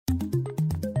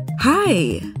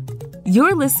Hi!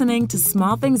 You're listening to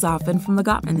Small Things Often from the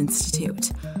Gottman Institute,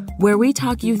 where we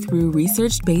talk you through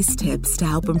research-based tips to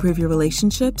help improve your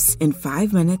relationships in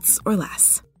 5 minutes or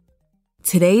less.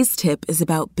 Today's tip is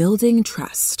about building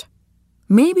trust.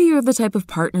 Maybe you're the type of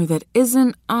partner that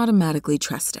isn't automatically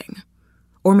trusting.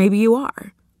 Or maybe you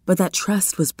are, but that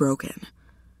trust was broken.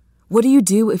 What do you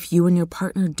do if you and your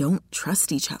partner don't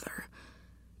trust each other?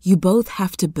 You both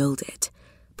have to build it,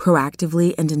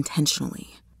 proactively and intentionally.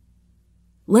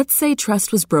 Let's say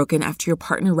trust was broken after your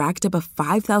partner racked up a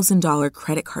 $5,000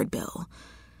 credit card bill.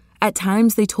 At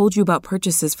times, they told you about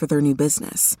purchases for their new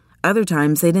business. Other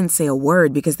times, they didn't say a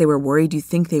word because they were worried you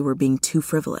think they were being too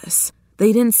frivolous.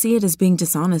 They didn't see it as being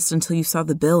dishonest until you saw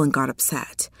the bill and got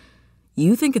upset.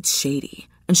 You think it's shady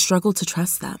and struggle to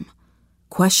trust them,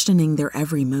 questioning their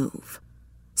every move.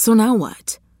 So now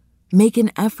what? Make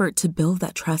an effort to build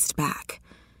that trust back.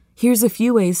 Here's a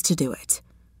few ways to do it.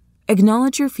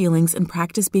 Acknowledge your feelings and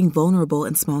practice being vulnerable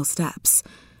in small steps.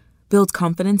 Build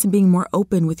confidence in being more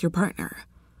open with your partner.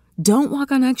 Don't walk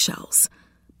on eggshells,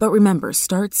 but remember,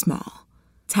 start small.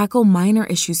 Tackle minor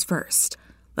issues first,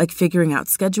 like figuring out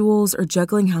schedules or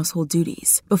juggling household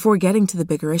duties, before getting to the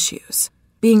bigger issues.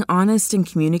 Being honest and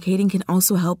communicating can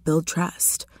also help build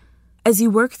trust. As you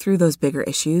work through those bigger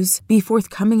issues, be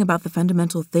forthcoming about the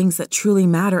fundamental things that truly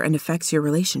matter and affects your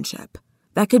relationship.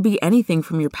 That could be anything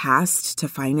from your past to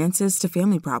finances to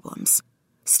family problems.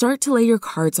 Start to lay your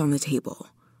cards on the table.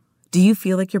 Do you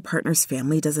feel like your partner's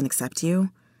family doesn't accept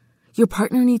you? Your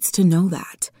partner needs to know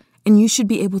that, and you should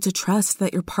be able to trust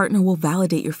that your partner will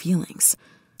validate your feelings.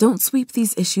 Don't sweep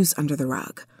these issues under the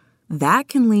rug. That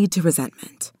can lead to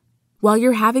resentment. While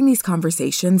you're having these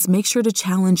conversations, make sure to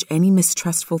challenge any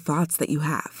mistrustful thoughts that you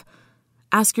have.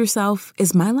 Ask yourself,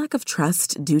 is my lack of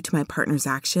trust due to my partner's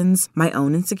actions, my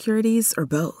own insecurities, or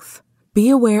both? Be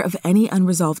aware of any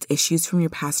unresolved issues from your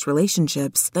past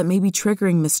relationships that may be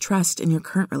triggering mistrust in your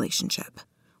current relationship.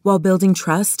 While building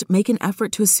trust, make an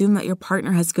effort to assume that your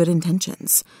partner has good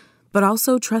intentions, but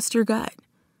also trust your gut.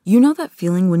 You know that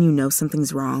feeling when you know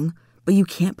something's wrong, but you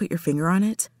can't put your finger on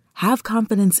it? Have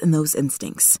confidence in those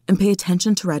instincts and pay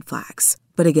attention to red flags.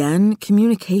 But again,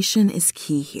 communication is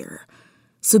key here.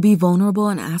 So be vulnerable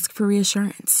and ask for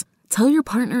reassurance. Tell your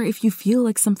partner if you feel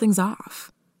like something's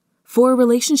off. For a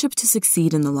relationship to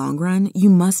succeed in the long run, you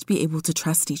must be able to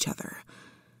trust each other.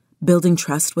 Building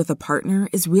trust with a partner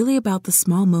is really about the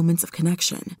small moments of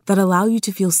connection that allow you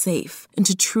to feel safe and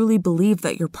to truly believe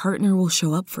that your partner will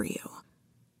show up for you.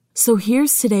 So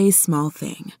here's today's small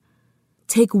thing.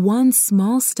 Take one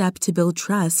small step to build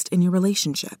trust in your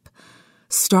relationship.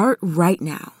 Start right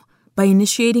now by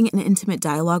initiating an intimate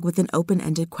dialogue with an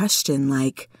open-ended question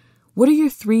like, what are your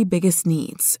 3 biggest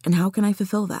needs and how can I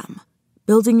fulfill them?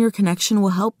 Building your connection will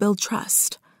help build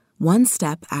trust, one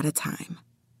step at a time.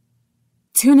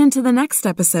 Tune into the next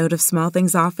episode of Small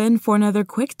Things Often for another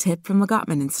quick tip from the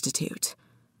Gottman Institute,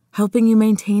 helping you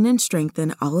maintain and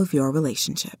strengthen all of your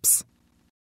relationships.